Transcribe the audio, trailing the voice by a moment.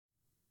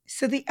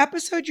So, the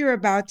episode you're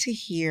about to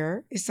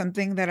hear is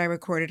something that I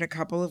recorded a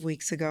couple of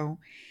weeks ago.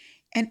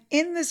 And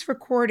in this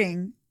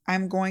recording,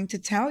 I'm going to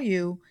tell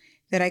you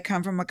that I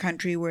come from a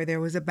country where there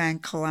was a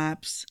bank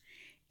collapse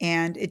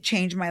and it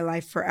changed my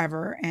life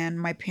forever. And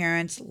my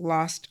parents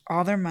lost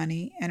all their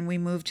money and we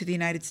moved to the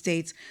United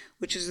States,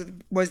 which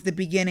was the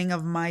beginning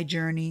of my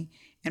journey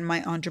and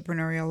my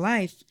entrepreneurial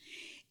life.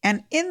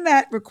 And in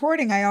that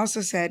recording, I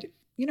also said,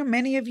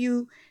 many of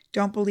you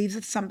don't believe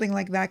that something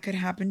like that could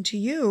happen to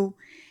you.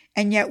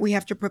 And yet we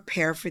have to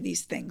prepare for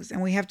these things.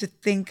 And we have to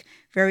think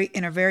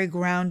in a very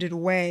grounded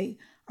way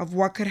of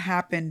what could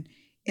happen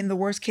in the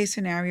worst case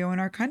scenario in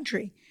our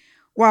country.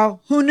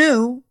 Well, who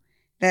knew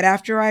that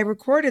after I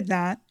recorded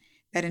that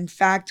in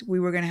fact we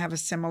were going to have a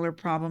similar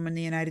problem in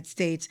the United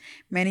States.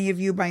 Many of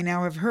you by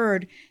now have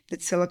heard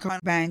that Silicon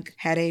Bank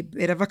had a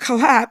bit of a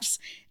collapse,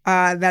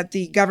 that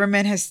the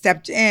government has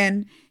stepped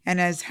in and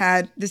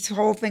this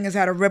whole thing has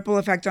had a ripple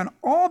effect on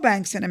all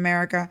banks in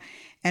America.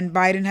 And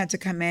Biden had to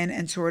come in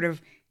and sort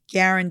of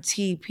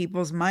guarantee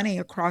people's money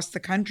across the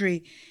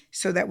country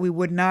so that we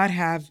would not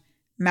have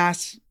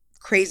mass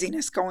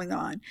craziness going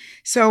on.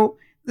 So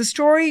the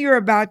story you're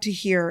about to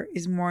hear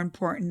is more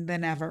important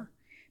than ever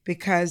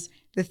because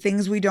the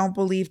things we don't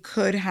believe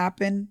could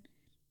happen,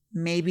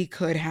 maybe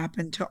could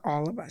happen to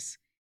all of us.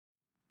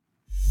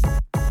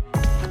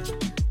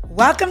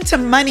 Welcome to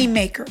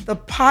Moneymaker, the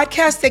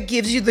podcast that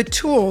gives you the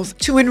tools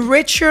to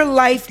enrich your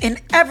life in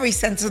every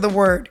sense of the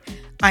word.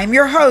 I'm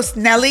your host,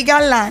 Nelly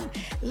Galan.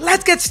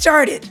 Let's get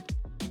started.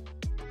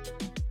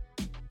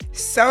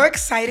 So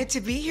excited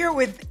to be here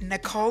with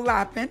Nicole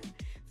Lapin,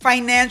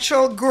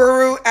 financial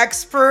guru,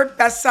 expert,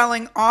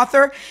 best-selling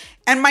author,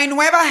 and my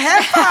nueva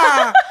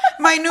jefa,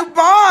 my new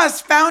boss,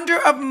 founder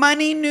of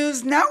Money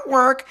News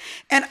Network.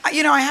 And,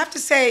 I have to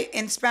say,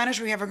 in Spanish,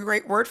 we have a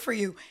great word for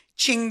you,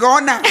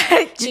 chingona.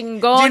 Chingona. Do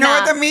you know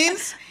what that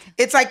means?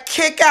 It's like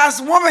kick-ass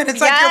woman. It's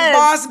like your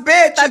boss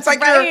bitch. That's it's like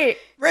right. your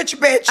rich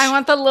bitch. I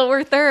want the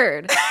lower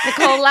third.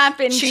 Nicole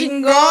Lapin,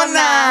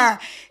 chingona.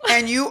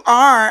 And you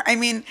are,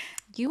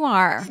 You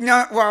are.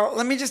 No, well,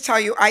 let me just tell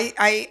you,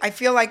 I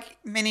feel like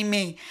mini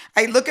me.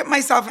 I look at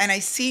myself and I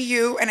see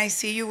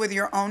you with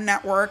your own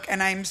network.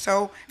 And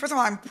first of all,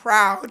 I'm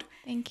proud.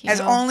 Thank you. As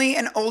only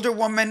an older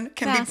woman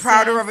can be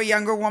prouder of a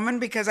younger woman,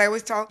 because I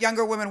always tell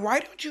younger women,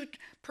 why don't you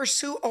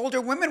pursue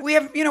older women? We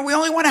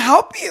only want to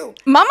help you.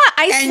 Mama,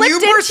 I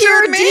slipped into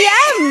your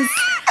DMs.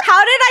 How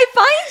did I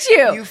find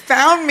you? You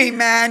found me,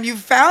 man. You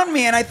found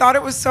me. And I thought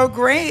it was so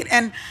great.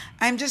 And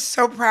I'm just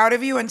so proud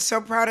of you and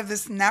so proud of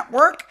this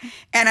network.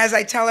 And as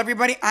I tell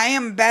everybody, I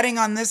am betting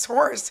on this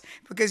horse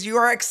because you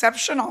are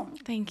exceptional.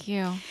 Thank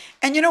you.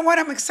 And you know what?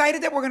 I'm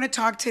excited that we're going to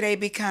talk today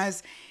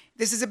because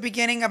this is a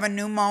beginning of a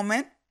new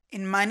moment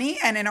in money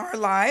and in our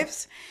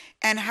lives.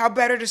 And how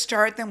better to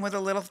start than with a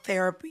little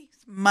therapy,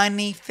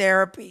 money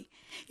therapy.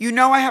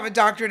 I have a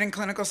doctorate in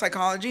clinical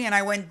psychology, and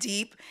I went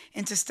deep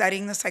into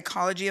studying the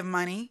psychology of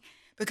money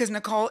because,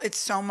 Nicole, it's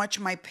so much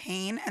my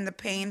pain and the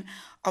pain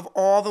of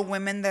all the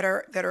women that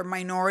are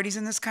minorities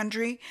in this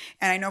country.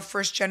 And I know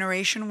first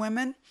generation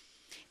women.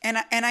 And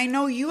I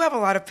know you have a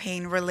lot of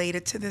pain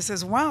related to this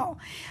as well.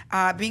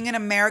 Being an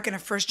American, a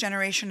first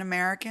generation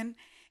American.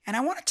 And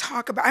I want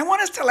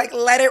us to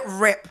let it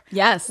rip.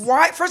 Yes.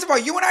 Why? First of all,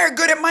 you and I are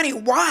good at money.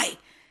 Why?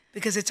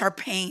 Because it's our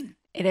pain.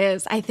 It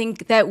is. I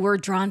think that we're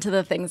drawn to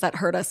the things that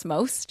hurt us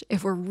most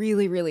if we're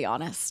really, really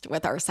honest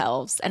with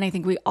ourselves. And I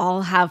think we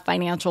all have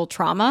financial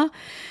trauma.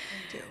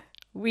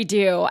 We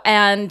do.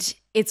 And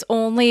it's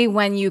only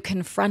when you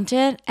confront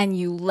it and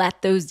you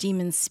let those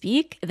demons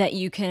speak that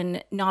you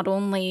can not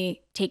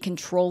only take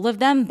control of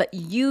them, but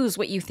use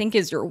what you think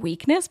is your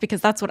weakness,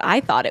 because that's what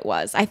I thought it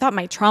was. I thought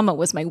my trauma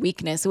was my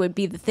weakness. It would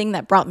be the thing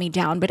that brought me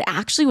down, but it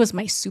actually was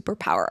my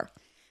superpower.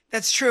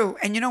 That's true.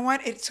 And you know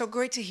what? It's so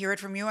great to hear it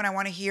from you. And I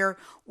want to hear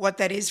what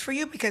that is for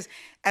you, because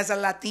as a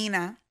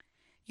Latina,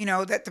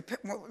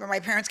 my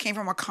parents came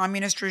from a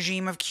communist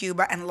regime of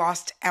Cuba and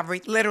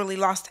literally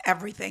lost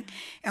everything.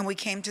 And we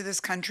came to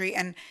this country,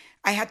 and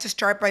I had to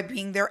start by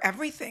being their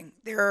everything,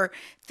 their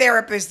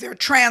therapist, their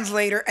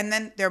translator, and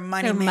then their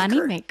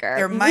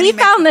moneymaker. We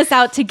found this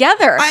out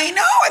together. I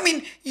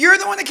know. You're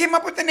the one that came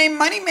up with the name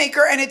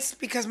Moneymaker, and it's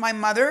because my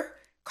mother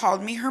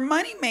called me her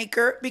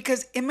moneymaker,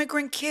 because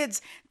immigrant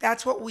kids,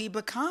 that's what we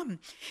become.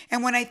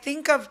 And when I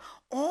think of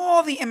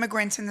all the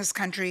immigrants in this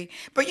country,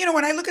 but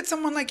when I look at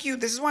someone like you,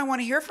 this is why I want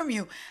to hear from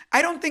you.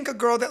 I don't think a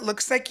girl that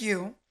looks like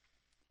you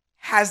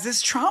has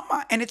this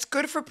trauma. And it's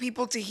good for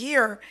people to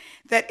hear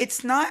that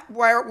it's not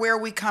where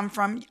we come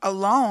from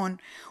alone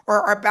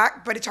or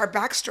but it's our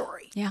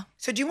backstory. Yeah.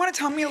 So do you want to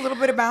tell me a little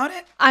bit about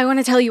it? I want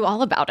to tell you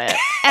all about it.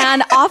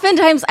 And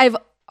oftentimes I've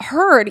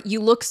heard you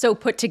look so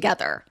put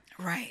together.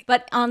 Right.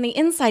 But on the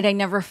inside, I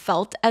never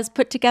felt as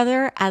put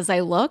together as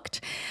I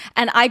looked.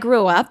 And I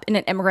grew up in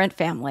an immigrant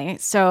family.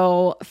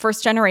 So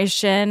first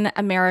generation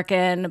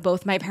American,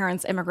 both my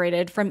parents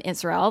immigrated from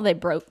Israel. They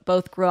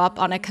both grew up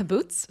on a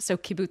kibbutz, so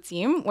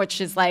kibbutzim, which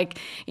is like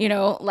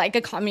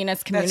a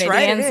communist community. That's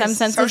right, in some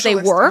senses.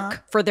 Socialist, they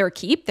work for their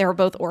keep. They were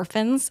both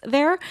orphans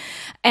there.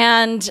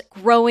 And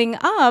growing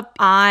up,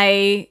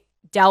 I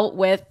dealt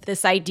with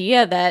this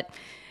idea that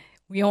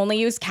we only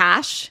use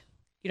cash.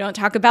 You don't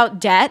talk about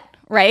debt,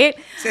 right?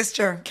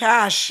 Sister,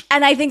 cash.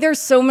 And I think there's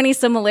so many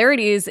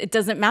similarities. It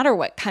doesn't matter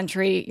what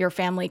country your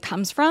family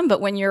comes from,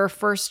 but when you're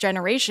first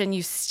generation,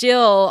 you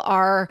still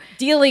are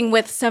dealing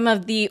with some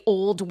of the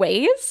old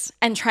ways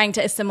and trying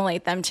to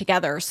assimilate them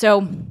together.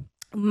 So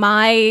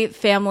my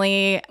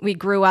family, we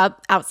grew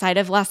up outside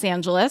of Los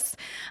Angeles.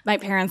 My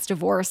parents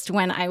divorced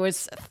when I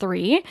was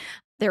 3.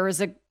 There was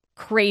a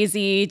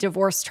crazy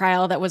divorce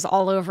trial that was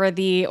all over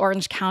the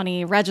Orange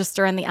County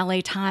Register and the LA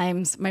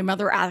Times. My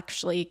mother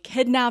actually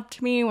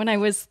kidnapped me when I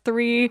was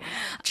 3,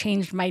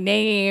 changed my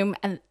name,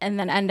 and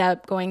then ended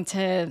up going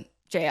to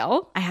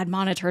jail. I had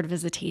monitored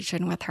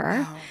visitation with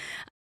her. Wow.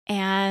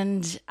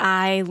 And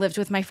I lived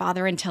with my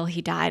father until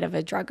he died of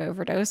a drug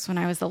overdose when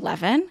I was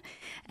 11.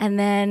 And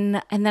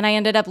then I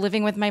ended up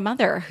living with my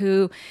mother,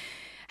 who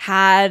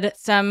had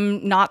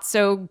some not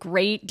so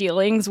great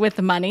dealings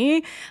with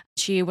money.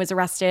 She was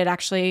arrested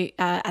actually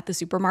at the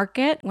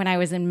supermarket when I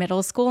was in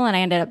middle school, and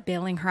I ended up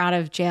bailing her out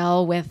of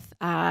jail with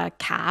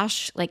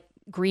cash, like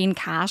green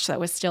cash that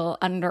was still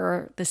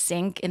under the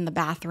sink in the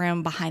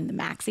bathroom behind the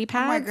maxi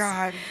pads. Oh my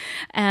God.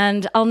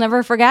 And I'll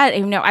never forget,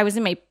 I was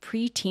in my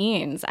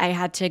preteens. I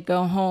had to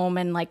go home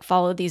and like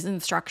follow these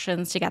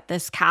instructions to get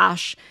this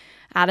cash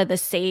out of the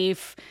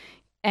safe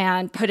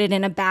and put it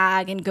in a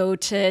bag and go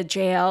to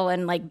jail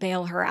and like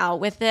bail her out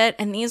with it.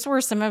 And these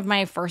were some of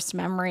my first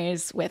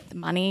memories with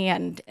money,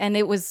 and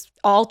it was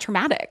all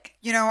traumatic.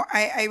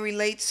 I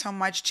relate so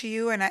much to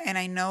you, and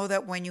I know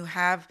that when you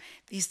have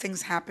these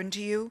things happen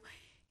to you,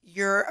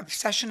 your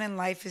obsession in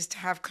life is to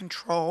have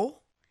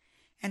control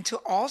and to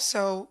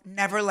also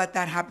never let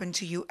that happen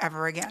to you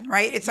ever again,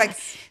 right? It's like,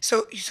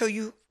 so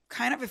you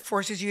kind of, it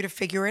forces you to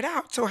figure it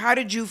out. So how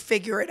did you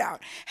figure it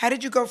out? How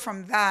did you go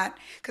from that?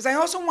 Because I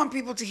also want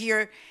people to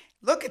hear,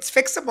 look, it's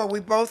fixable. We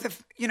both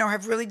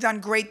have really done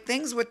great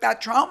things with that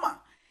trauma.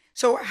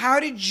 So how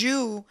did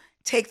you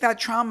take that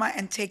trauma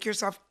and take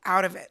yourself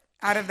out of it,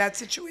 out of that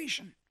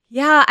situation?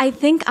 Yeah, I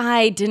think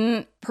I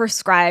didn't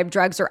prescribe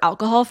drugs or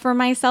alcohol for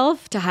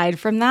myself to hide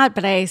from that,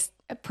 but I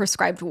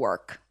prescribed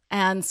work.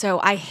 And so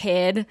I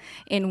hid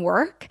in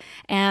work,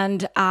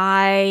 and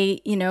I,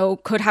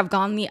 could have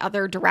gone the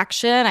other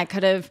direction. I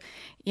could have,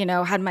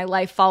 had my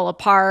life fall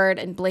apart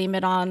and blame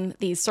it on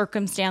these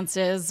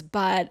circumstances,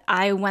 but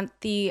I went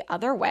the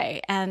other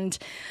way. And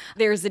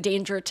there's a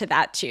danger to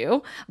that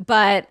too.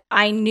 But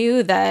I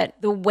knew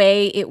that the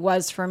way it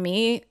was for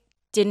me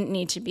didn't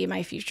need to be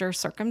my future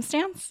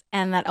circumstance,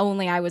 and that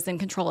only I was in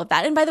control of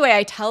that. And by the way,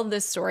 I tell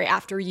this story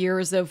after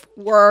years of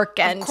work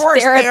and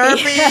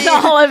therapy and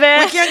all of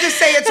it. We can't just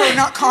say it so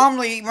not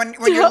calmly when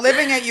you're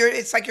living it.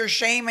 It's like your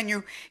shame and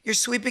you're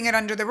sweeping it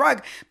under the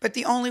rug. But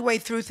the only way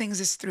through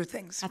things is through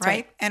things,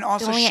 right? And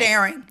also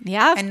sharing,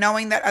 and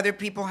knowing that other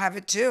people have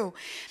it too.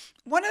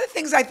 One of the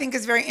things I think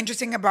is very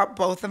interesting about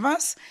both of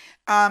us,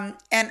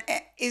 and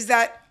is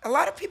that a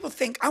lot of people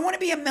think I want to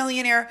be a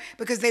millionaire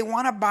because they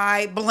want to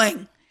buy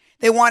bling.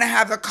 They want to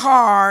have a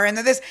car and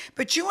this,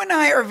 but you and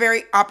I are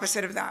very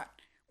opposite of that.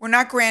 We're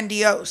not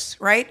grandiose,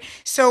 right?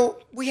 So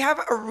we have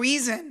a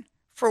reason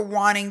for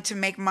wanting to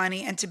make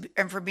money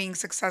and for being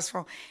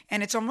successful.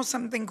 And it's almost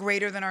something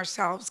greater than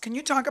ourselves. Can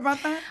you talk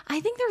about that? I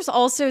think there's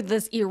also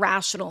this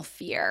irrational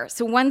fear.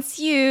 So once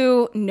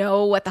you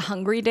know what the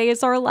hungry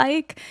days are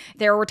like,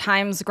 there were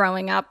times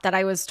growing up that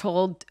I was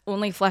told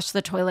only flush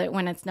the toilet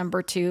when it's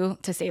number 2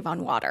 to save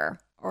on water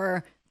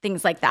or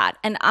things like that.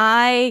 And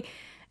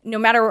no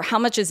matter how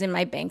much is in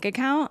my bank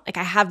account, like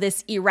I have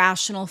this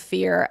irrational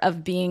fear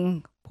of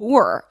being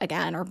poor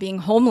again or being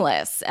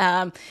homeless.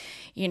 My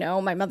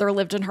mother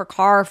lived in her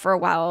car for a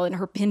while in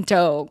her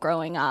Pinto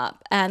growing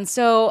up. And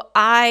so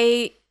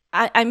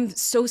I'm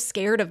so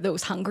scared of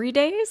those hungry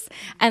days.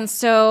 And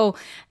so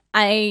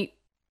I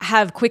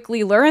have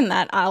quickly learned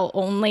that I'll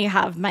only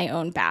have my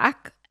own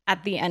back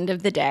at the end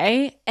of the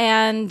day.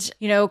 And,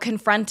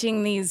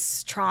 confronting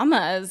these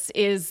traumas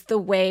is the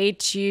way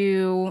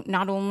to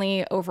not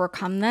only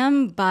overcome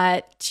them,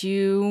 but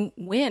to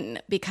win,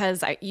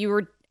 because I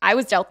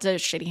was dealt a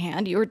shitty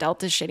hand. You were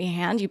dealt a shitty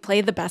hand. You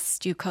played the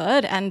best you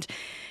could. And,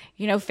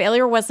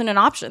 failure wasn't an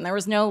option. There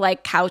was no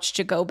like couch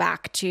to go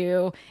back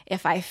to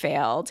if I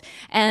failed.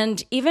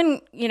 And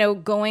even,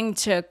 going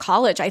to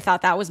college, I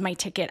thought that was my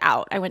ticket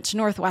out. I went to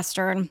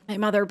Northwestern. My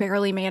mother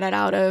barely made it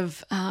out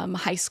of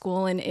high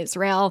school in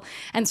Israel.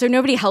 And so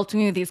nobody helped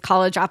me with these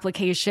college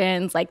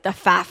applications, like the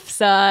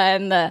FAFSA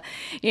and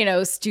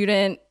the,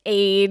 student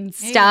aid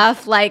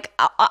stuff. Like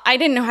I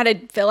didn't know how to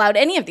fill out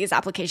any of these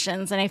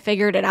applications, and I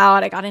figured it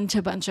out. I got into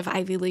a bunch of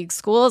Ivy League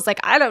schools. Like,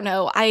 I don't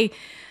know.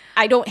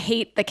 I don't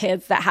hate the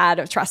kids that had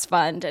a trust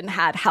fund and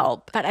had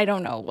help, but I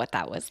don't know what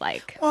that was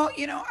like. Well,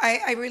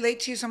 I relate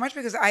to you so much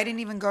because I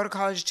didn't even go to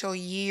college till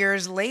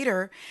years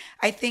later.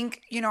 I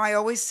think, I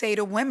always say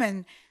to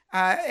women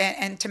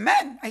and to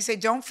men, I say,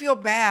 don't feel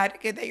bad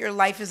that your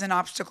life is an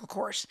obstacle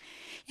course.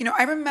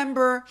 I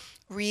remember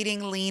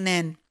reading Lean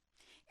In.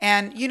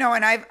 And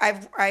and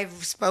I've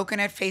spoken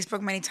at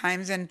Facebook many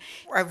times, and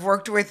I've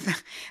worked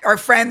with our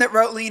friend that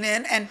wrote Lean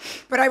In,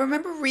 but I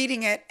remember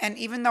reading it, and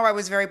even though I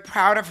was very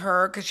proud of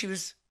her because she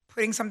was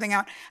putting something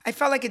out, I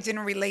felt like it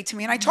didn't relate to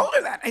me, and I told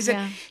her that. I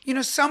said,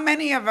 so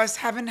many of us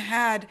haven't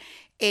had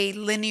a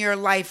linear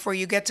life where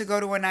you get to go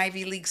to an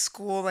Ivy League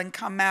school and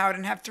come out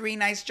and have 3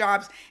 nice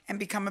jobs and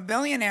become a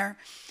billionaire.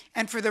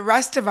 And for the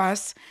rest of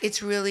us,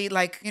 it's really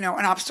like, an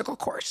obstacle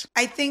course.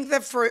 I think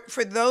that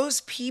for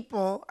those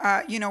people,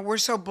 we're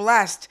so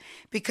blessed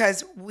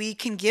because we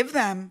can give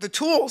them the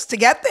tools to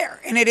get there.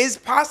 And it is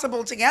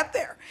possible to get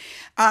there.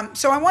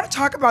 So I want to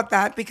talk about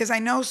that because I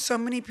know so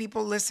many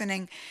people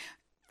listening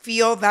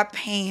feel that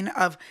pain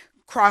of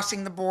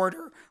crossing the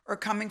border or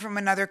coming from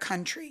another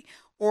country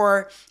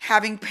or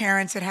having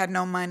parents that had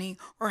no money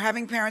or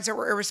having parents that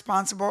were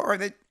irresponsible or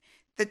that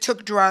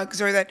took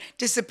drugs or that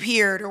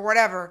disappeared or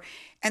whatever.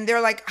 And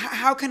they're like,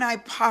 how can I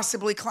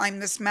possibly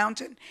climb this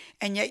mountain?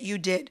 And yet you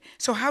did.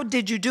 So how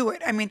did you do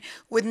it? I mean,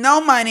 with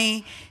no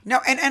money, no.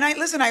 And I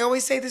listen, I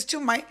always say this too.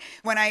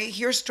 When I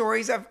hear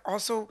stories of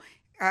also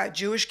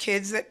Jewish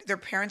kids that their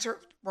parents were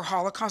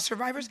Holocaust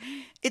survivors,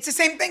 it's the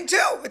same thing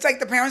too. It's like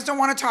the parents don't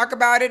want to talk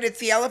about it. It's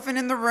the elephant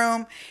in the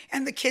room,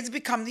 and the kids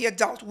become the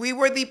adult. We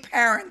were the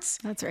parents.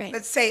 That's right.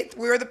 Let's say it.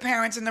 We were the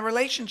parents in the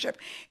relationship,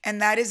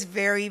 and that is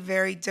very,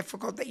 very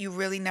difficult. That you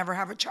really never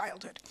have a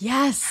childhood.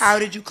 Yes. How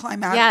did you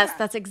climb out of Yes, that?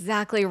 that's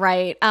exactly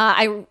right.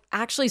 I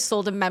actually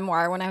sold a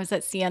memoir when I was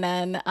at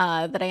CNN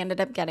that I ended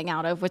up getting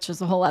out of, which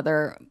was a whole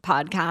other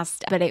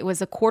podcast. But it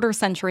was a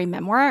quarter-century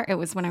memoir. It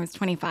was when I was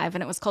 25,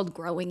 and it was called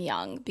Growing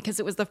Young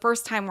because it was the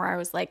first time where I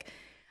was like,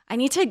 I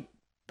need to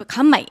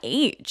become my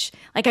age.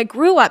 Like I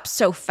grew up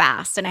so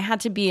fast and I had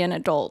to be an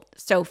adult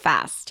so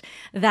fast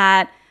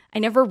that I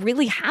never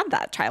really had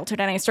that childhood,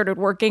 and I started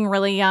working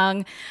really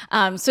young.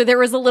 So there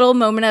was a little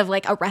moment of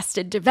like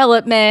arrested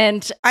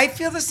development. I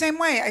feel the same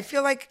way. I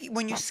feel like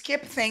when you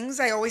skip things,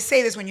 I always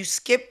say this, when you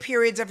skip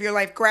periods of your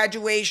life,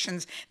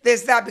 graduations,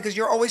 this, that, because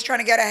you're always trying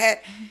to get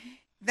ahead.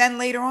 Then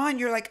later on,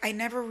 you're like, I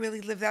never really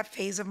lived that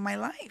phase of my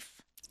life.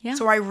 Yeah.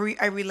 So I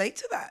relate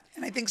to that.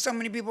 And I think so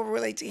many people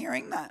relate to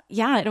hearing that.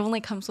 Yeah, it only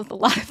comes with a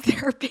lot of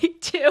therapy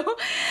too,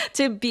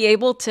 to be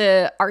able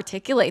to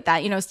articulate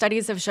that.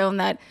 Studies have shown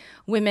that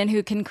women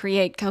who can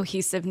create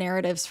cohesive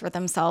narratives for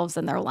themselves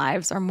and their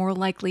lives are more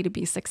likely to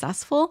be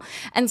successful.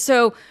 And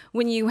so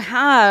when you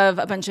have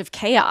a bunch of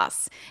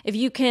chaos, if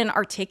you can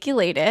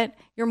articulate it,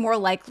 you're more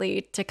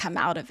likely to come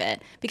out of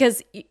it.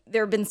 Because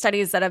there have been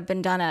studies that have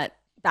been done at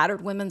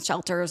battered women's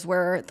shelters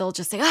where they'll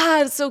just say,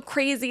 it's so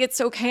crazy, it's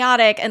so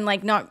chaotic, and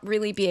like not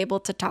really be able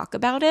to talk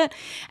about it.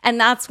 And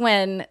that's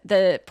when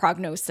the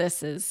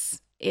prognosis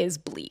is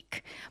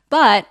bleak.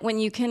 But when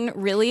you can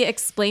really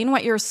explain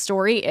what your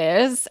story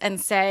is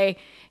and say,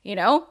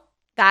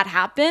 that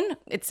happened,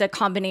 it's a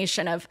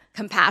combination of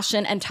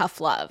compassion and tough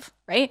love,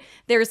 right?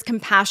 There's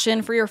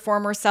compassion for your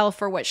former self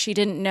for what she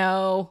didn't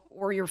know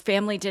or your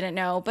family didn't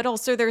know, but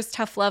also there's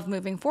tough love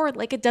moving forward.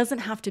 Like it doesn't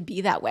have to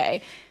be that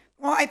way.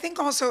 Well, I think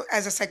also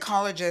as a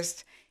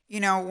psychologist,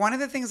 one of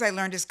the things I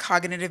learned is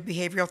cognitive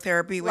behavioral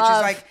therapy,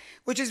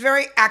 which is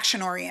very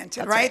action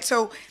oriented, right?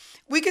 So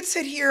we could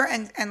sit here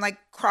and like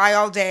cry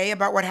all day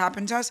about what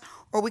happened to us,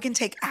 or we can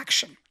take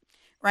action,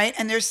 right?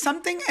 And there's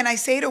something, and I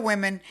say to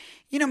women,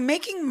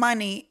 making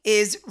money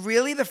is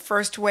really the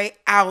first way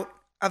out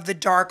of the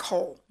dark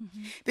hole.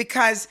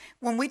 Because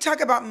when we talk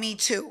about Me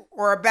Too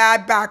or a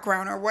bad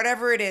background or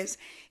whatever it is,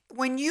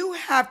 when you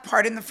have,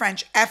 pardon the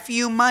French, F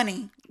you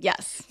money,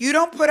 yes, you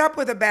don't put up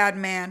with a bad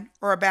man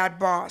or a bad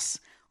boss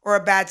or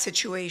a bad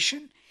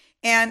situation.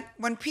 And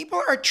when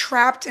people are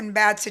trapped in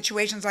bad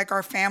situations like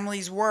our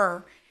families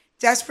were,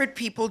 desperate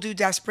people do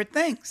desperate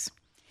things.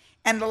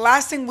 And the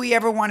last thing we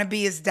ever want to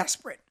be is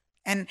desperate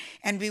and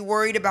be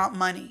worried about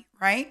money,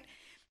 right?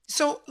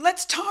 So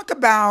let's talk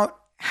about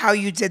how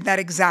you did that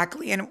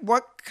exactly and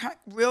what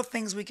real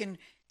things we can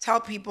tell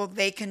people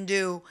they can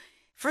do.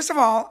 First of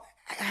all,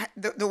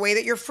 the way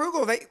that you're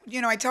frugal, that,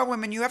 I tell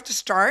women, you have to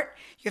start,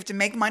 you have to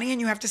make money,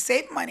 and you have to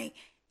save money.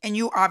 And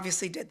you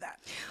obviously did that.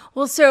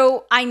 Well,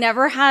 so I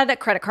never had a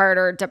credit card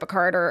or debit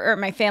card, or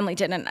my family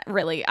didn't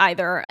really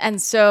either.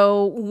 And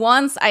so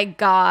once I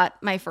got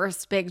my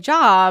first big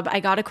job, I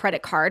got a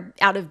credit card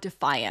out of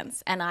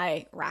defiance, and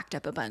I racked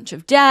up a bunch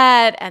of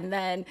debt. And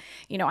then,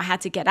 I had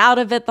to get out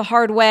of it the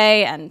hard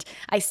way. And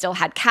I still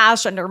had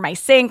cash under my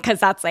sink because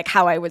that's like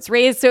how I was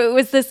raised. So it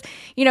was this,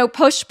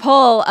 push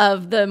pull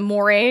of the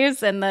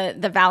mores and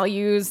the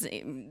values,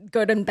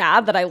 good and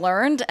bad, that I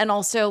learned, and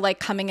also like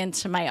coming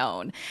into my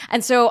own.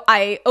 And so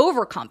I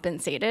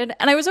overcompensated,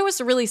 and I was always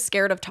really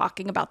scared of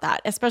talking about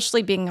that,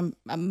 especially being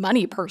a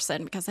money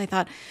person, because I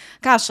thought,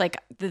 gosh, like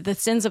the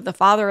sins of the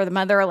father or the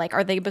mother, like,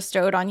 are they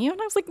bestowed on you?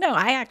 And I was like, no,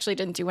 I actually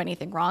didn't do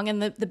anything wrong.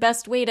 And the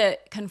best way to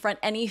confront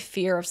any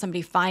fear of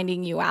somebody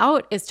finding you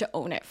out is to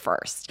own it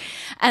first.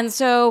 And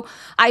so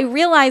I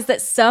realized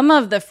that some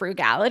of the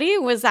frugality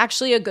was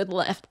actually a good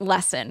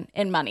lesson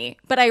in money,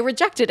 but I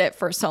rejected it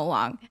for so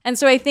long. And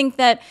so I think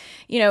that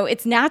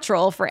it's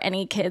natural for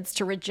any kids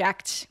to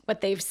reject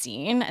what they've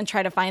seen and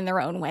try to find their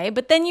own way.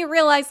 But then you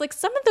realize like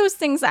some of those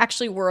things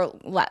actually were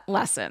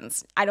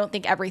lessons. I don't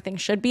think everything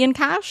should be in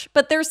cash,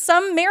 but there's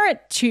some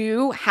merit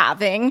to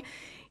having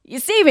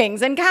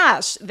savings and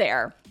cash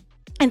there.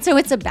 And so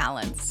it's a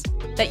balance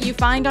that you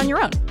find on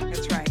your own.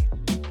 That's right.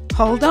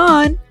 Hold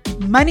on.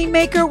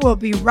 Moneymaker will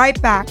be right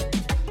back.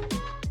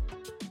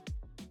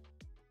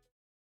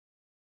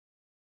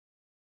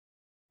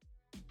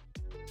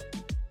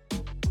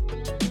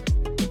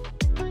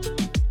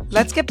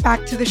 Let's get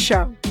back to the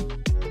show.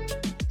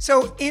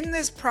 So in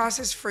this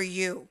process for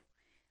you,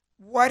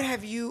 what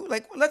have you,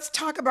 let's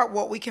talk about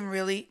what we can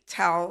really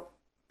tell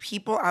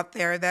people out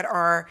there that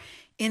are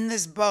in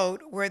this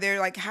boat where they're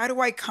like, how do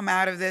I come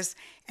out of this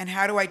and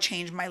how do I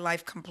change my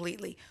life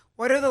completely?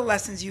 What are the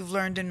lessons you've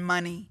learned in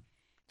money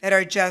that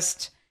are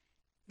just,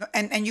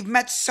 and you've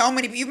met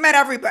you've met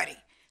everybody.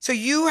 So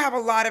you have a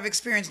lot of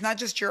experience, not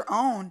just your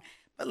own,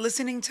 but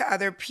listening to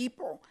other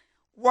people.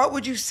 What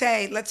would you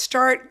say? Let's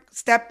start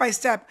step by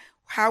step.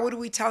 How would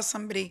we tell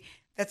somebody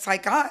that's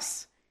like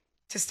us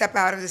to step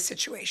out of this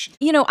situation?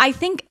 I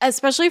think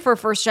especially for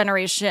first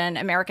generation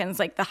Americans,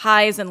 like the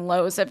highs and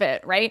lows of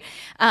it, right?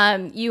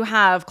 You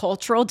have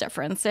cultural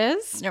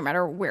differences no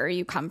matter where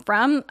you come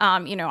from.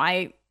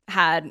 I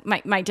had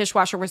my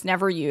dishwasher was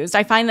never used.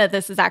 I find that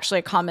this is actually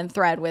a common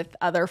thread with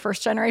other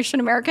first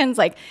generation Americans.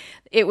 Like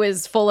it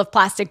was full of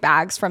plastic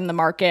bags from the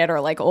market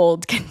or like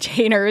old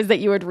containers that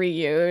you would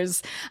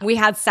reuse. We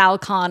had Sal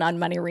Khan on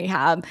Money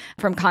Rehab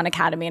from Khan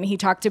Academy, and he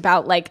talked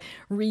about like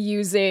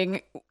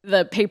reusing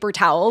the paper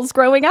towels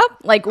growing up,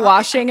 like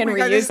washing and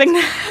reusing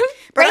them.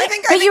 But right? I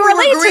think you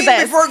relate were green to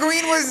this. Before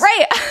green was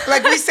right.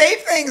 Like we save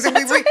things and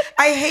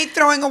I hate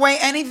throwing away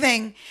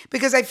anything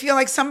because I feel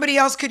like somebody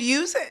else could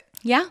use it.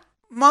 Yeah.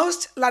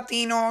 Most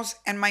Latinos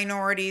and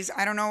minorities,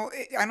 I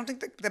don't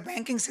think the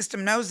banking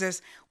system knows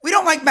this. We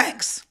don't like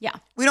banks. Yeah.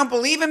 We don't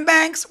believe in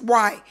banks.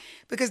 Why?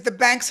 Because the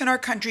banks in our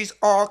countries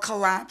all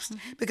collapsed.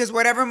 Mm-hmm. Because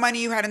whatever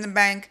money you had in the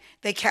bank,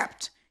 they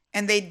kept.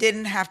 And they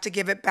didn't have to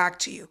give it back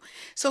to you.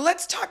 So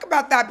let's talk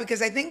about that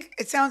because I think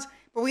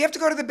but we have to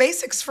go to the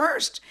basics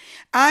first.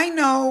 I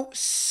know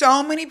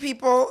so many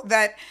people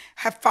that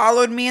have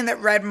followed me and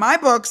that read my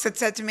books that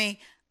said to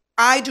me,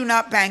 I do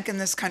not bank in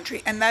this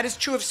country. And that is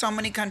true of so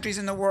many countries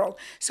in the world.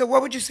 So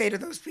what would you say to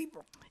those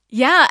people?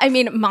 Yeah, I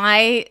mean,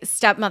 my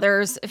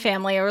stepmother's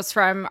family was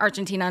from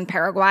Argentina and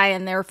Paraguay,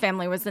 and their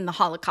family was in the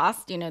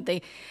Holocaust.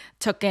 They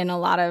took in a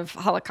lot of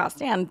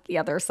Holocaust and the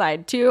other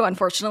side too,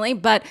 unfortunately.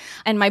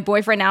 And my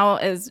boyfriend now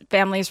is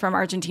family's from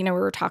Argentina. We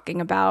were talking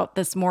about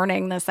this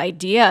morning, this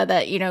idea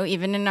that,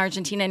 even in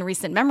Argentina in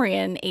recent memory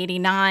in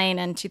 89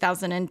 and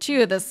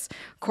 2002, this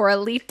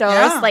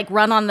Corralitos, like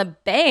run on the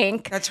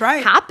bank. That's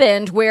right.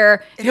 Happened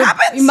where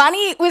happens.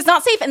 Money was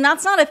not safe. And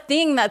that's not a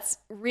thing that's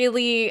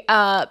really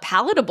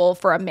palatable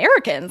for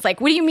Americans.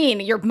 Like, what do you mean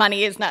your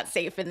money is not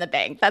safe in the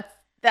bank?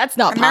 That's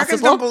not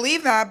Americans possible. don't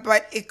believe that,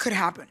 but it could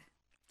happen.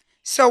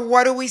 So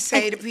what do we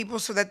say to people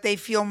so that they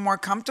feel more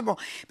comfortable?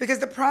 Because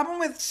the problem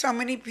with so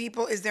many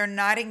people is they're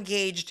not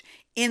engaged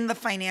in the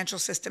financial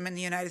system in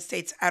the United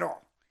States at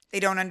all.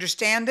 They don't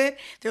understand it.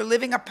 They're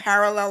living a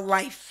parallel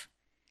life.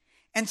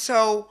 And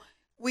so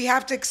we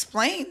have to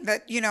explain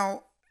that,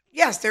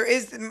 yes,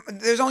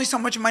 there's only so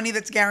much money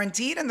that's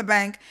guaranteed in the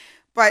bank,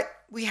 but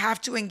we have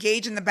to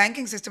engage in the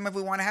banking system if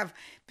we want to have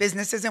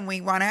businesses and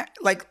we want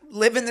to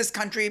live in this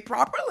country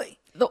properly.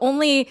 The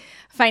only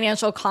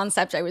financial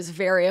concept I was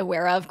very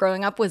aware of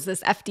growing up was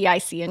this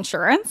FDIC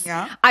insurance.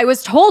 Yeah. I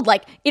was told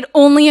it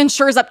only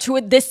insures up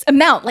to this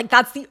amount.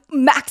 That's the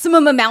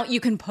maximum amount you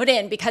can put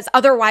in because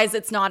otherwise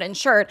it's not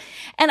insured.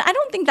 And I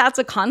don't think that's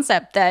a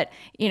concept that,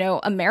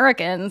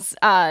 Americans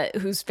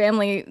whose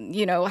family,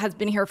 has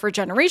been here for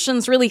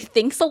generations really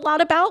thinks a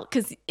lot about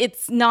because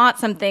it's not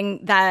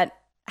something that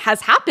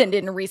has happened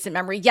in recent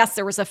memory. Yes,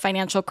 there was a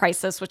financial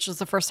crisis, which was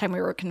the first time we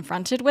were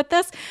confronted with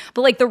this.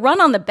 But the run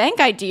on the bank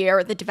idea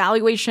or the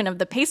devaluation of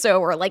the peso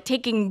or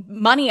taking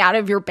money out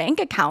of your bank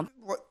account.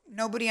 What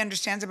nobody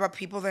understands about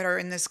people that are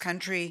in this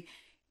country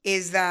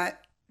is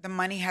that the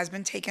money has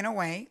been taken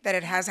away, that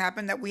it has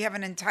happened, that we have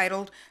an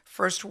entitled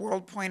first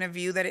world point of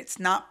view, that it's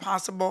not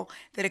possible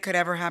that it could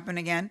ever happen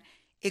again.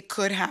 It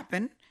could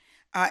happen.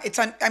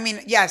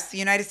 Yes, the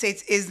United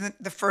States is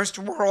the first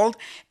world.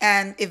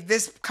 And if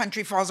this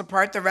country falls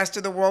apart, the rest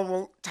of the world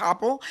will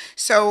topple.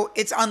 So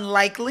it's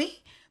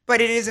unlikely,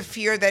 but it is a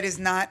fear that is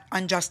not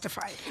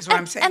unjustified, is what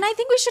I'm saying. And I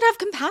think we should have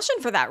compassion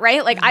for that,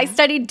 right? I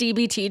studied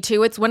DBT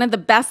too. It's one of the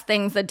best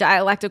things that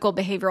dialectical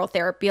behavioral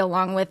therapy,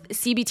 along with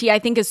CBT, I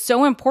think is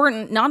so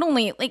important. Not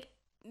only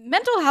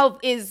mental health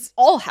is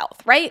all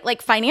health, right?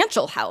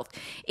 Financial health.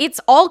 It's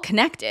all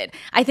connected.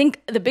 I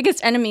think the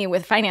biggest enemy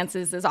with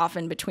finances is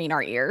often between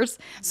our ears.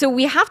 So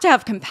we have to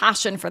have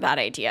compassion for that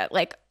idea.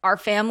 Our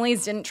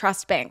families didn't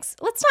trust banks.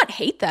 Let's not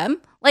hate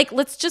them.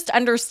 Let's just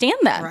understand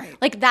them.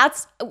 Right.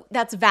 That's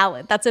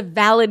valid. That's a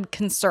valid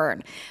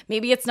concern.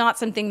 Maybe it's not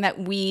something that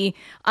we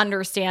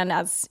understand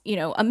as,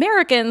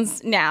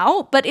 Americans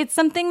now, but it's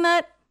something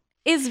that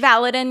is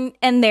valid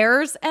and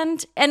theirs,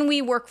 and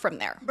we work from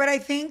there. But I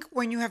think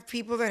when you have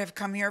people that have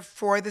come here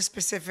for the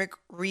specific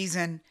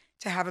reason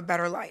to have a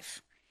better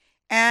life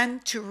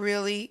and to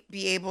really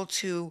be able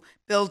to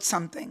build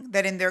something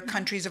that in their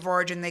countries of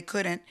origin they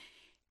couldn't,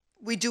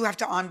 we do have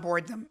to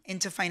onboard them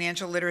into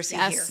financial literacy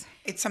here.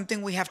 It's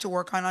something we have to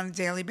work on a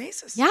daily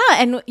basis. Yeah.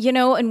 And,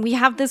 and we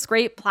have this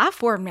great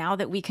platform now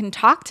that we can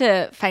talk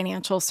to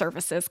financial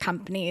services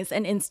companies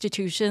and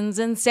institutions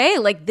and say,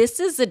 like, this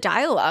is a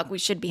dialogue we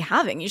should be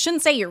having. You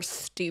shouldn't say you're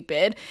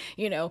stupid,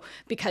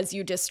 because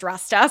you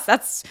distrust us.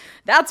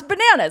 That's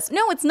bananas.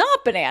 No, it's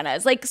not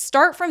bananas. Like,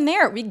 start from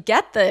there. We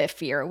get the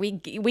fear. We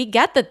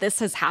get that this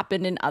has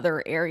happened in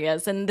other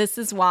areas. And this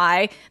is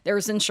why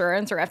there's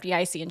insurance or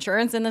FDIC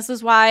insurance. And this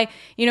is why,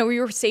 we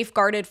were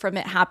safeguarded from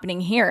it happening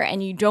here.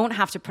 And you don't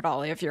have to put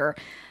all of your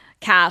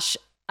cash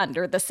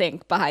under the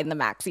sink behind the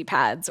maxi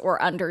pads or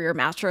under your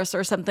mattress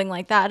or something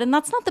like that. And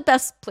that's not the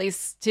best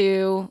place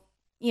to,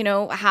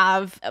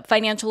 have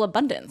financial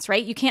abundance,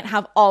 right? You can't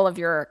have all of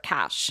your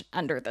cash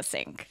under the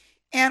sink.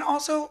 And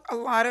also, a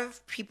lot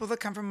of people that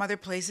come from other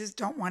places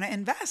don't want to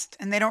invest,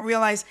 and they don't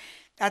realize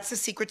that's the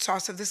secret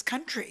sauce of this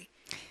country,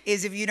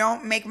 is if you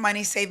don't make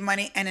money, save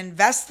money, and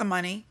invest the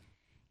money,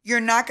 you're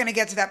not going to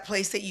get to that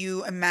place that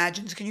you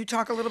imagined. Can you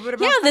talk a little bit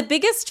about that? Yeah, the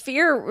biggest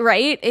fear,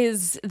 right,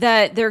 is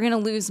that they're going to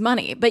lose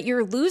money. But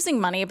you're losing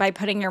money by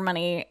putting your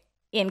money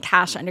in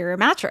cash under your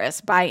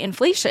mattress by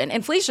inflation.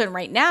 Inflation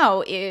right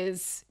now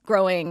is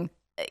growing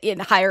in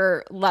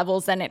higher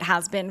levels than it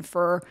has been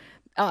for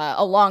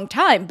a long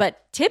time.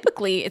 But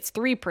typically it's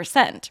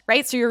 3%,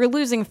 right? So you're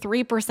losing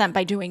 3%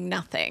 by doing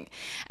nothing.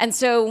 And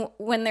so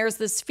when there's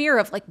this fear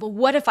of like, well,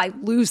 what if I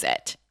lose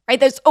it? Right?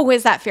 There's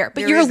always that fear,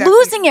 but you're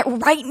losing it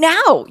right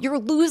now. You're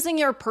losing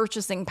your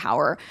purchasing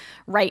power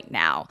right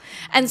now.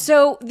 And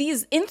so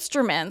these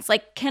instruments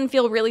can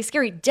feel really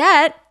scary.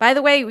 Debt, by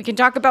the way, we can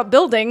talk about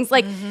buildings,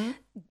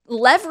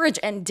 leverage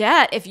and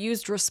debt, if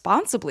used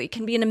responsibly,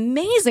 can be an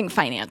amazing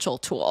financial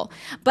tool.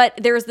 But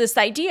there's this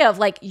idea of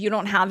you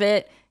don't have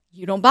it,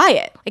 you don't buy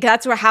it.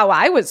 That's how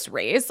I was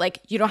raised.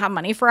 You don't have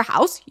money for a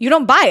house, you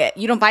don't buy it.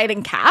 You don't buy it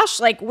in cash.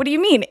 What do you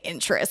mean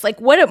interest?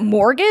 What, a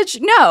mortgage?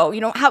 No,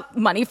 you don't have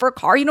money for a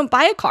car. You don't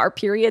buy a car,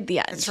 period, the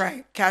end. That's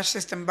right. Cash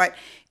system. But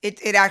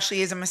it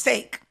actually is a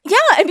mistake. Yeah.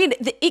 I mean,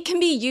 it can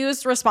be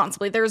used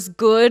responsibly. There's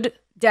good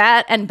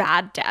debt and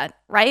bad debt,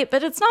 right?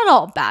 But it's not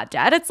all bad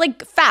debt. It's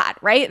like fat,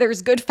 right?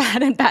 There's good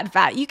fat and bad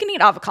fat. You can eat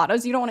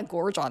avocados. You don't want to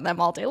gorge on them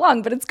all day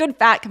long, but it's good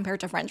fat compared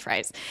to French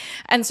fries.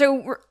 And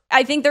so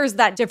I think there's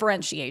that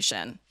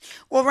differentiation.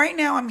 Well, right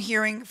now I'm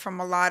hearing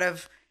from a lot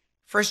of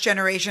first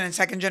generation and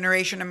second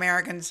generation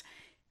Americans,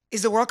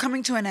 is the world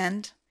coming to an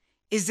end?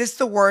 Is this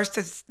the worst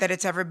that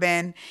it's ever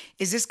been?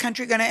 Is this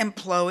country going to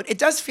implode? It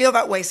does feel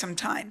that way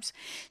sometimes.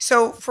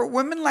 So for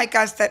women like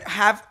us that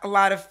have a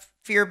lot of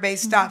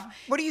fear-based stuff,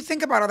 what do you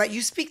think about all that?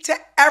 You speak to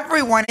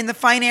everyone in the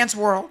finance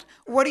world.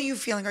 What are you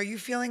feeling? Are you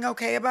feeling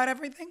okay about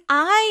everything?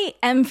 I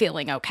am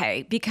feeling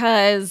okay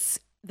because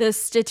the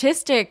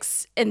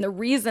statistics and the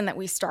reason that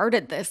we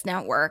started this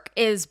network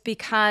is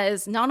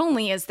because not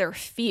only is there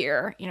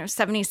fear,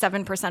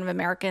 77% of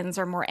Americans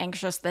are more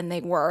anxious than they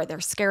were. They're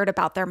scared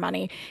about their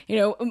money,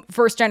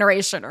 first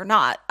generation or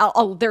not.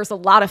 There's a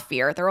lot of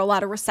fear. There are a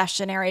lot of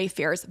recessionary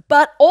fears,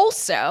 but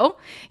also,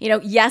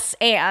 yes,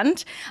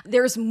 and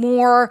there's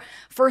more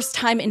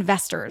first-time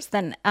investors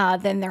than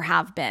there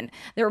have been.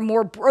 There are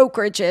more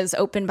brokerages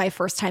opened by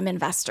first-time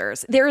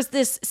investors. There's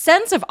this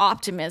sense of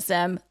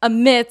optimism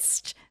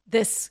amidst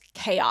this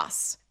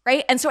chaos,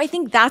 right? And so I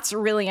think that's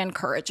really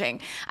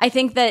encouraging. I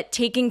think that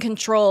taking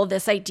control,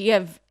 this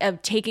idea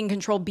of taking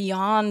control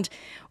beyond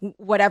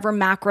whatever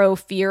macro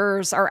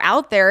fears are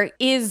out there,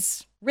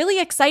 is really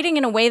exciting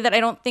in a way that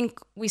I don't think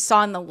we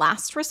saw in the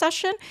last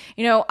recession.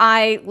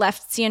 I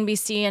left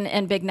CNBC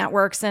and big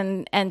networks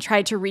and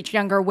tried to reach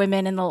younger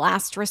women in the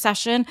last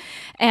recession.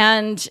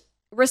 And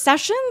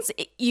recessions,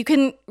 you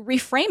can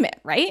reframe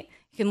it, right?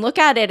 You can look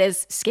at it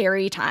as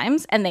scary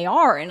times, and they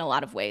are in a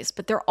lot of ways,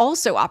 but they're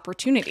also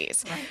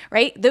opportunities,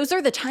 right? Those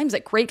are the times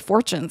that great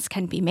fortunes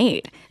can be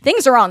made.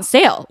 Things are on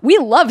sale. We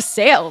love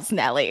sales,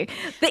 Nellie.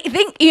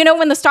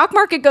 When the stock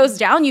market goes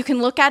down, you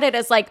can look at it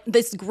as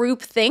this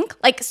group think,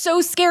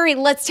 so scary,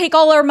 let's take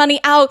all our money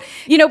out,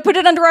 put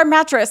it under our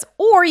mattress.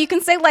 Or you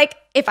can say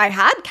if I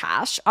had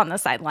cash on the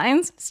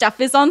sidelines, stuff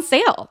is on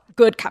sale.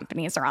 Good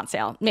companies are on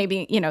sale.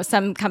 Maybe,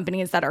 some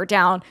companies that are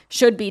down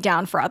should be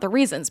down for other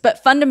reasons,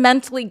 but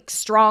fundamentally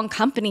strong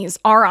companies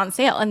are on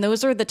sale. And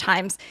those are the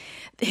times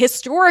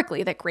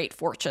historically that great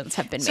fortunes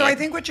have been made. So I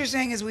think what you're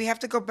saying is we have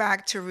to go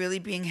back to really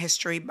being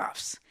history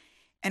buffs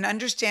and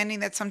understanding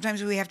that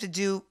sometimes we have to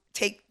do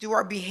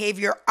our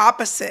behavior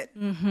opposite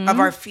of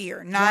our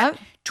fear, not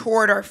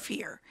toward our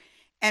fear,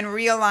 and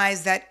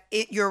realize that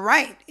you're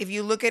right. If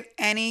you look at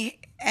any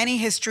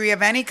history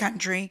of any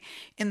country,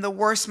 in the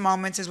worst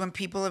moments is when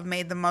people have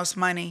made the most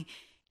money,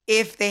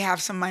 if they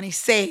have some money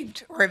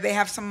saved or if they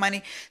have some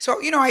money. So,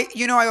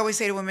 I always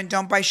say to women,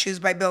 don't buy shoes,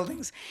 buy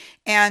buildings.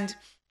 And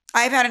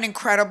I've had an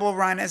incredible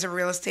run as a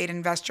real estate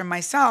investor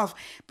myself,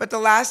 but the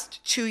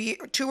last 2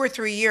 or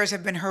 3 years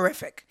have been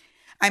horrific.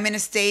 I'm in a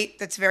state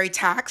that's very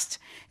taxed.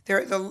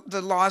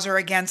 The laws are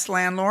against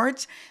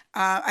landlords.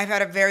 I've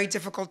had a very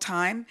difficult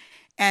time.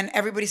 And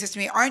everybody says to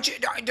me,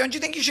 don't you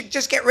think you should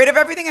just get rid of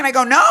everything? And I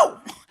go,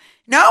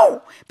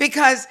 no,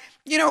 because,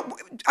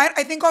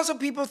 I think also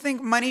people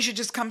think money should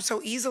just come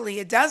so easily.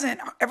 It doesn't.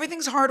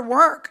 Everything's hard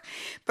work.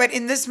 But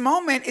in this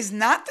moment is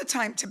not the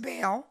time to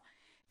bail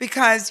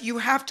because you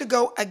have to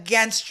go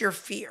against your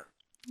fear.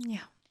 Yeah.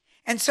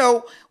 And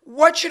so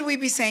what should we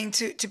be saying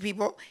to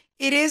people?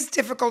 It is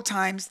difficult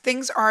times.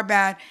 Things are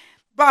bad,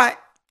 but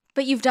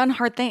you've done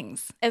hard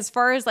things. As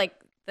far as like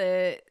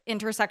the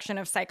intersection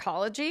of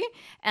psychology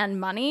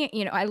and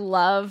money, I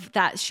love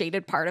that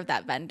shaded part of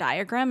that Venn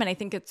diagram. And I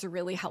think it's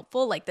really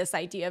helpful, like this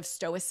idea of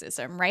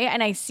stoicism, right?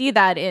 And I see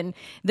that in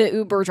the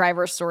Uber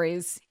driver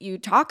stories you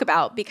talk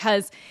about,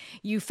 because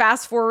you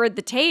fast forward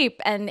the tape,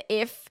 and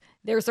if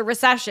there's a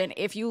recession,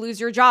 if you lose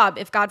your job,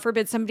 if God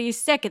forbid somebody's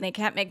sick and they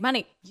can't make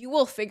money, you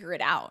will figure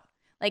it out.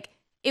 Like,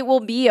 it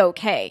will be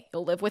okay.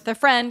 You'll live with a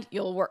friend.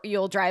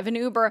 You'll drive an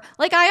Uber.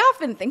 Like, I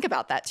often think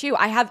about that too.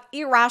 I have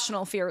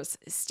irrational fears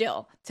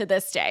still to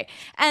this day.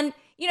 And,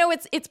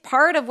 it's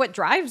part of what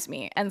drives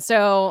me. And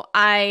so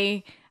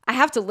I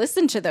have to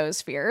listen to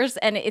those fears,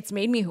 and it's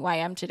made me who I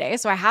am today.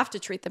 So I have to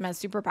treat them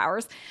as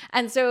superpowers.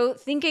 And so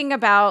thinking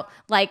about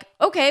like,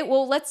 okay,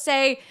 well, let's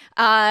say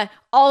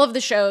all of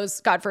the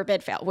shows, God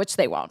forbid, fail, which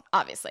they won't,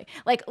 obviously.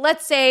 Like,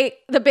 let's say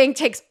the bank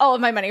takes all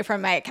of my money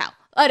from my account.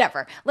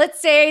 Whatever. Let's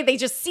say they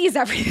just seize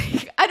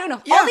everything. I don't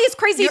know. Yeah. All these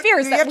crazy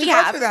fears that we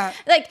have.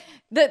 Like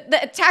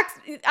the tax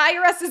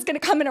IRS is going to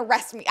come and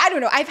arrest me. I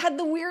don't know. I've had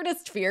the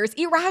weirdest fears,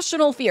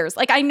 irrational fears.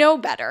 Like, I know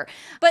better,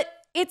 but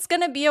it's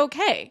going to be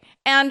okay.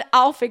 And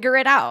I'll figure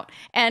it out.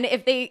 And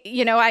if they,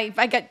 if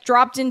I get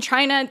dropped in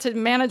China to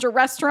manage a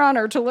restaurant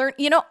or to learn,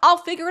 I'll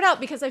figure it out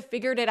because I've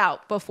figured it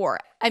out before.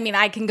 I mean,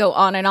 I can go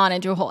on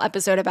and do a whole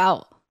episode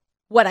about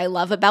what I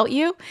love about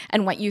you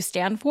and what you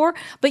stand for,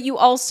 but you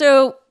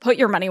also put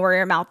your money where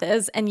your mouth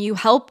is, and you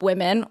help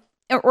women,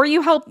 or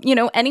you help,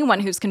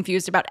 anyone who's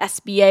confused about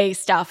SBA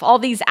stuff, all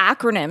these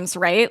acronyms,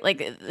 right? Like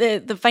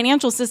the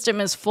financial system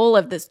is full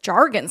of this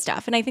jargon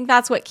stuff. And I think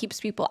that's what keeps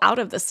people out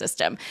of the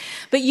system.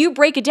 But you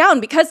break it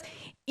down because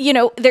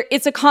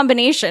it's a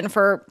combination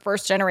for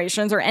first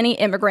generations or any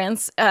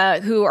immigrants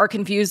who are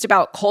confused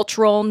about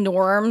cultural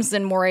norms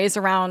and mores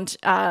around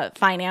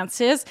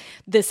finances,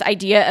 this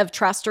idea of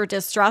trust or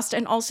distrust,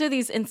 and also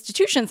these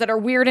institutions that are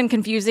weird and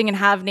confusing and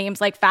have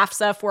names like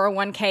FAFSA,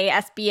 401k,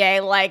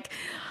 SBA, like,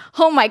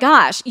 oh my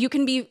gosh, you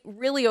can be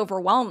really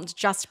overwhelmed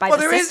just by the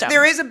system.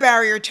 There is a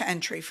barrier to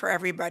entry for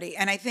everybody.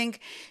 And I think,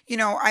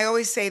 I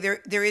always say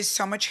there is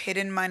so much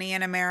hidden money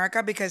in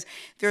America because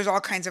there's all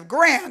kinds of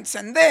grants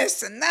and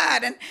this and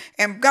that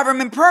and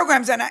government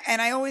programs. And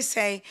I always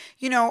say,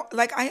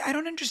 I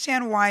don't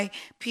understand why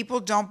people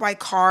don't buy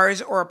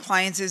cars or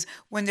appliances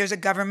when there's a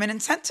government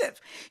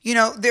incentive.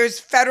 There's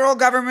federal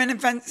government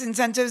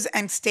incentives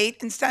and state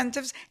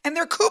incentives, and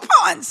they're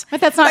coupons.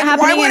 But that's not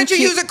happening. Why wouldn't you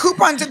use a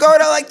coupon to go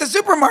to like the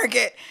supermarket?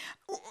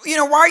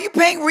 Why are you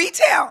paying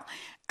retail?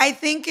 I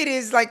think it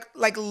is like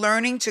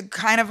learning to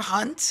kind of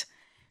hunt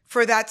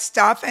for that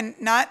stuff and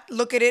not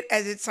look at it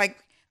as it's like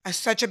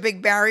such a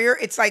big barrier.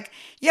 It's like,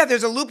 yeah,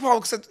 there's a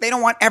loophole, so they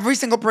don't want every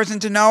single person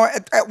to know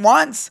at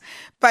once.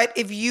 But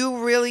if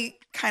you really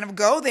kind of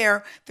go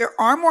there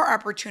are more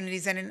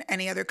opportunities than in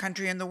any other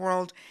country in the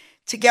world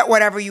to get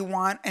whatever you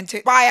want and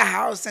to buy a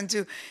house and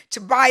to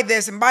buy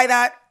this and buy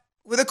that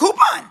with a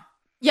coupon.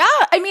 Yeah,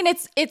 I mean,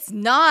 it's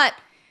not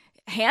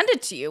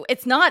handed to you.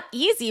 It's not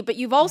easy, but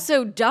you've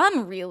also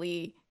done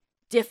really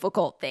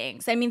difficult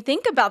things. I mean,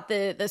 think about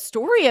the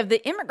story of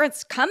the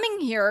immigrants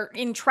coming here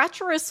in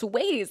treacherous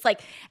ways,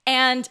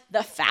 and the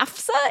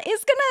FAFSA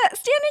is gonna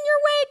stand in your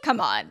way. Come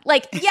on,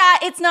 yeah,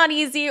 it's not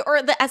easy,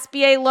 or the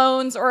SBA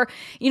loans, or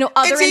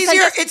other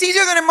incentives. It's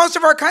easier than in most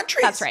of our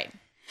countries. That's right.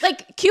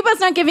 Like, Cuba's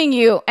not giving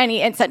you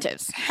any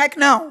incentives. Heck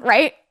no.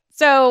 Right?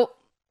 So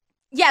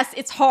yes,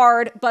 it's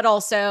hard, but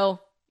also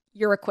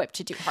you're equipped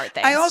to do hard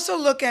things. I also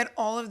look at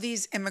all of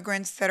these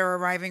immigrants that are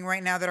arriving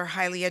right now that are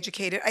highly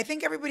educated. I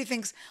think everybody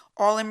thinks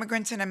all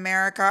immigrants in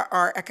America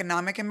are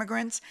economic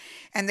immigrants,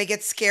 and they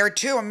get scared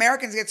too.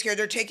 Americans get scared.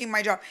 They're taking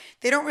my job.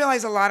 They don't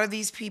realize a lot of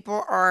these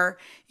people are,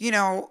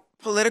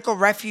 political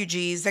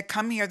refugees that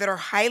come here that are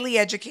highly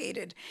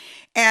educated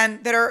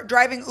and that are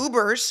driving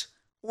Ubers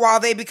while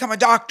they become a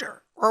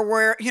doctor, or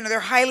where, they're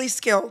highly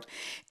skilled.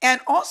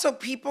 And also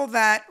people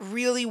that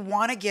really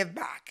want to give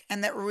back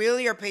and that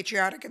really are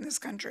patriotic in this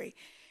country,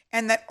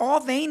 and that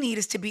all they need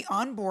is to be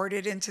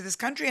onboarded into this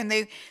country, and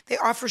they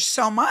offer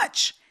so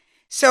much.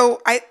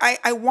 So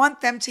I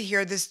want them to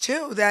hear this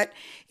too, that,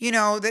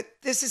 that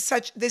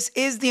this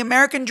is the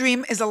American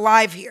dream is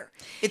alive here.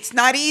 It's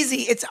not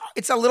easy.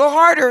 It's a little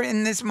harder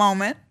in this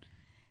moment,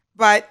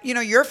 but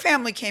your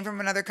family came from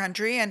another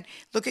country, and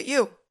look at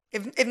you.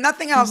 If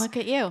nothing else, and look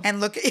at you. And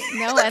look at you.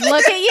 No, and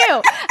look at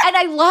you. And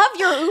I love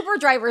your Uber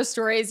driver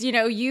stories.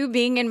 You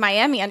being in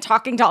Miami and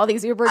talking to all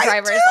these Uber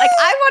drivers.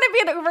 I want to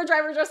be an Uber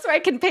driver just so I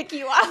can pick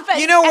you up.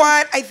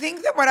 What? I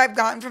think that what I've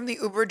gotten from the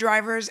Uber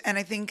drivers, and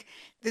I think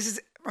this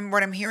is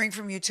what I'm hearing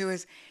from you too,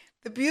 is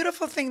The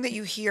beautiful thing that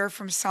you hear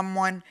from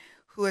someone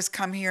who has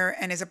come here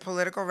and is a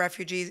political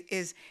refugee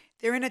is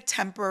they're in a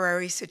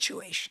temporary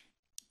situation.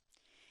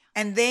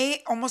 And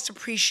they almost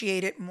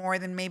appreciate it more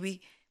than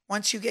maybe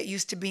once you get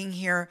used to being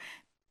here.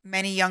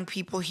 Many young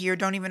people here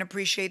don't even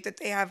appreciate that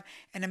they have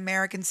an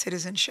American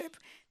citizenship,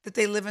 that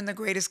they live in the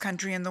greatest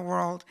country in the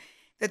world,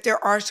 that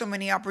there are so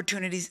many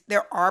opportunities.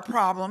 There are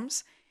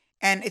problems,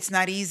 and it's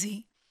not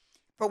easy.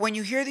 But when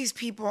you hear these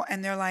people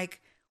and they're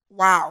like,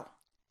 wow,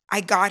 I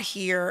got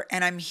here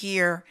and I'm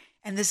here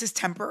and this is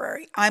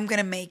temporary. I'm going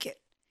to make it.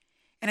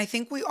 And I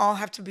think we all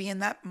have to be in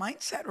that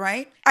mindset,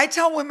 right? I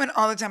tell women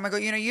all the time, I go,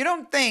 you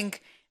don't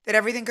think that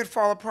everything could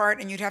fall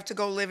apart and you'd have to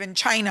go live in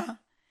China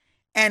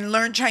and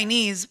learn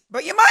Chinese,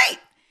 but you might.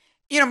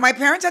 My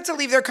parents had to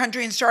leave their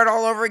country and start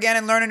all over again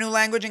and learn a new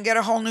language and get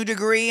a whole new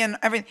degree and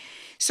everything.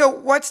 So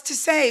what's to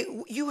say?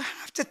 You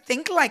have to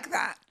think like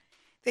that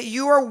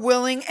you are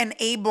willing and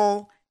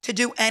able to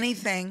do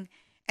anything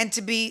and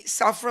to be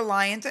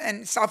self-reliant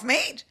and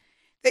self-made.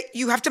 That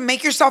you have to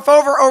make yourself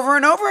over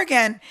and over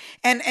again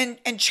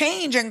and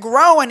change and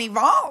grow and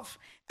evolve.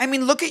 I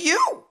mean, look at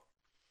you.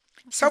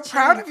 So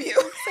proud of you.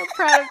 So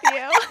proud of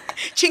you.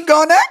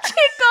 Chingona?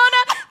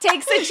 Chingona.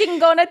 Takes a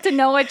chingona to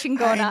know a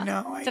chingona. I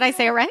know. Did I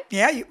say it right?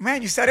 Yeah,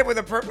 you said it with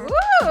a purpose.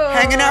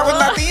 Hanging out with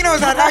Latinos,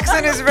 that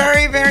accent is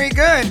very, very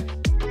good.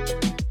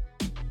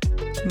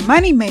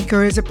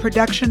 Moneymaker is a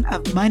production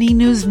of Money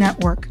News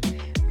Network.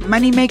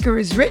 Moneymaker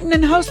is written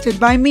and hosted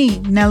by me,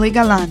 Nelly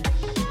Galan.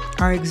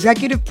 Our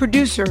executive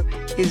producer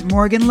is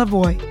Morgan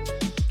Lavoie.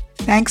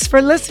 Thanks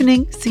for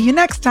listening. See you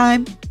next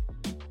time.